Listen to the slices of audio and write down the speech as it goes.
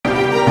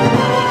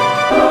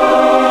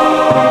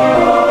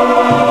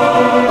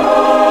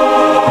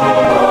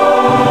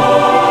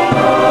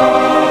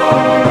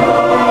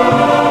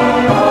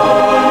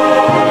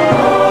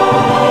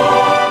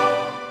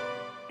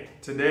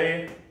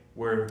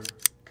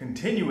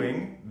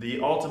Continuing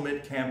the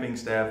ultimate camping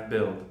staff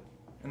build.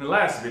 In the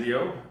last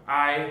video,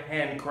 I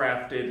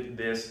handcrafted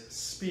this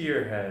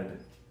spearhead.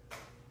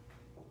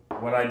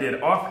 What I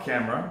did off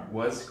camera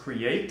was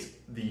create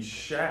the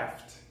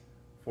shaft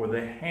for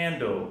the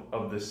handle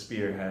of the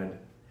spearhead.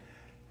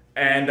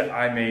 And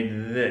I made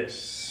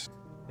this.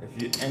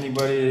 If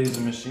anybody is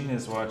a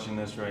machinist watching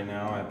this right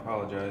now, I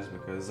apologize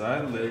because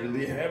I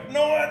literally have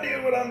no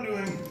idea what I'm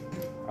doing.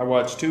 I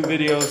watched 2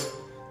 videos.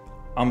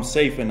 I'm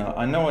safe enough.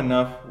 I know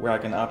enough where I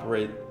can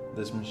operate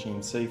this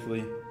machine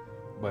safely,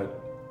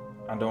 but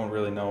I don't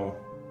really know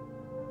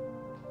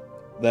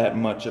that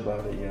much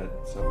about it yet,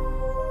 so.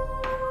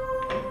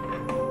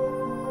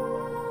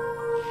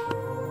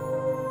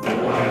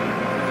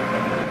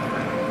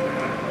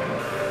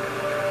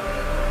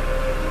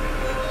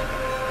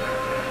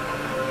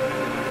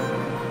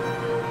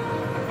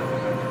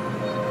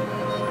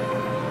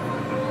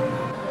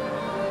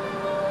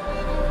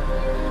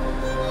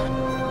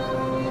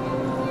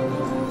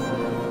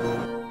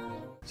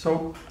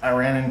 So I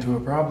ran into a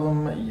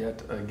problem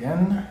yet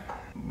again.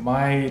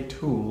 My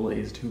tool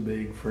is too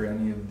big for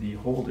any of the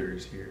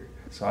holders here.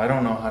 So I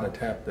don't know how to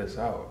tap this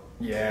out.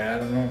 Yeah, I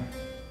don't know.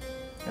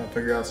 Gotta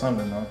figure out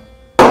something though.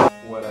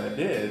 What I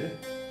did,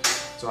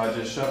 so I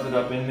just shoved it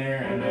up in there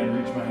and then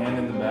reached my hand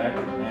in the back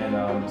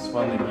and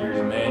spun the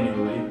gears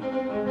manually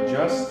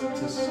just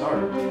to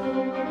start.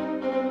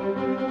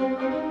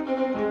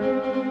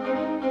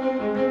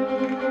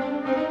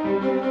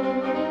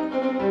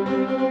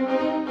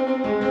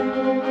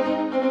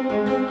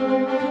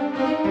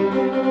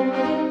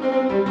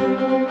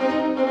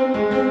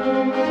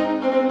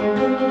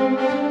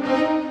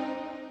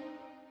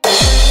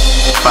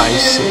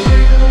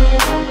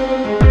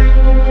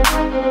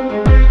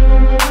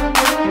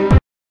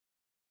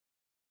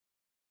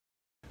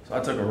 So I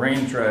took a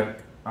rain track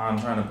on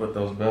trying to put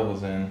those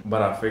bevels in,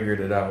 but I figured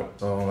it out.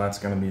 So that's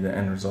gonna be the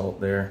end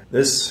result there.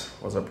 This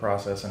was a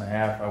process and a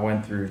half. I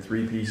went through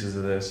 3 pieces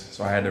of this,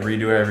 so I had to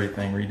redo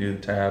everything, redo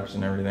the tabs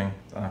and everything.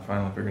 And I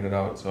finally figured it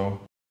out, so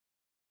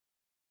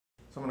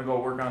I'm gonna go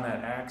work on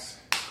that axe,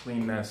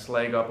 clean that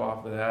slag up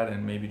off of that,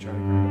 and maybe try to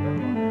grind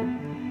it back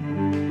on.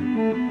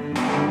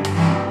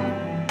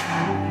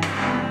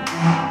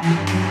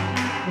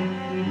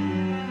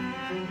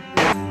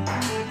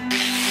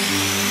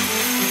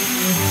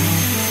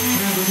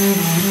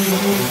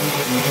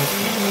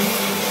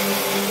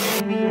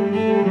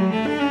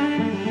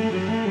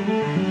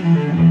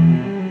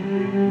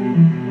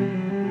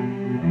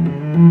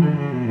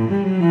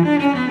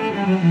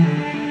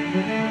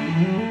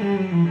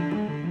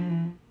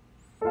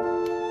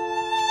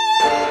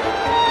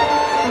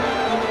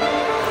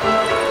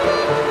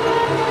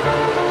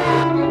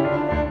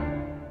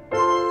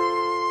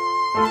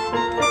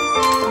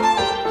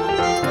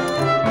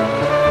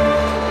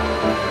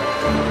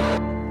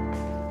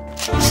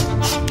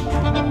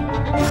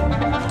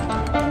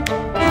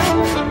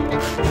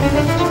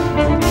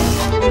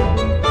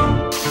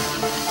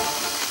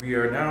 We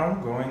are now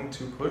going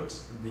to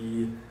put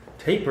the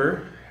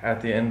taper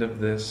at the end of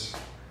this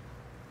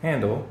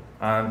handle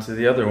onto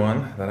the other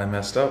one that I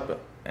messed up,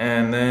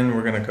 and then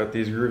we're gonna cut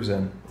these grooves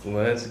in.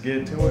 Let's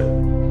get to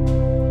it.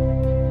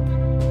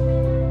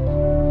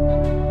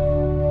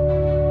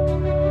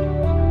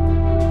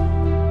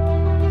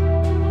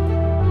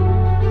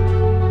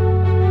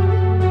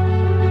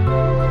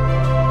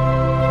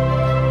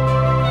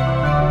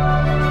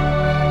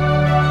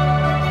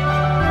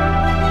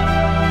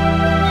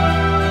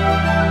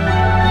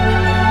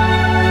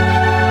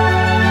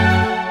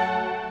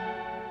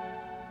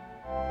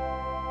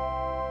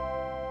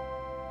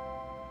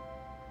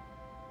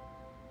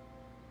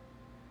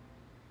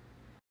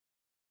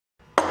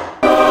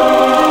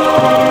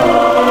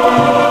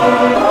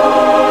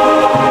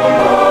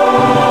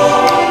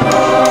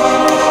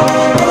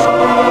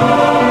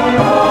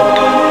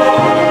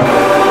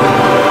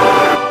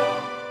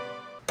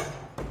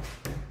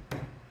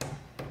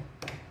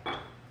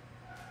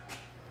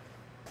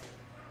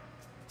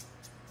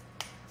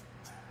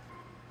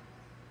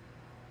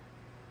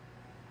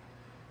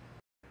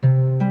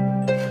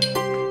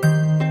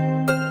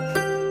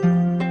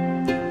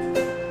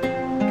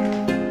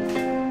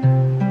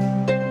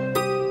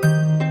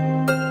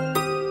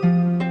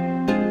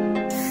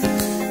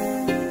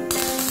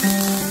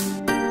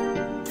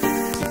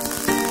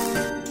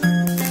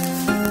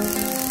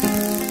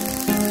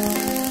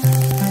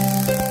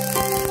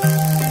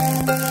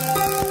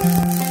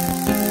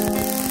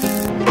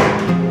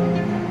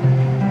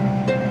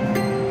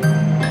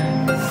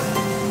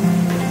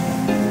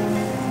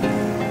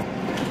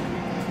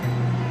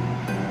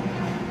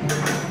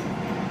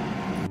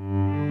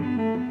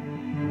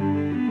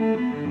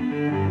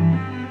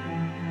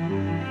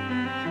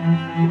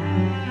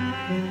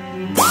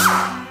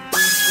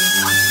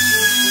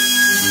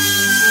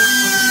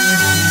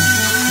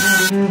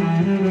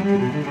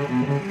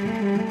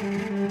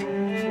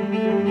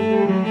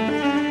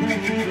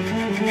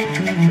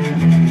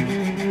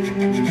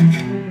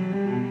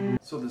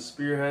 So the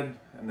spearhead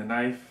and the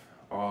knife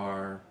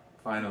are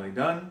finally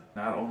done.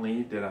 Not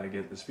only did I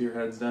get the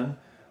spearheads done,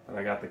 But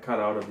I got the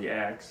cutout of the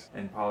axe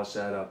and polished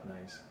that up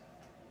nice.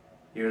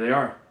 Here they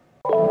are.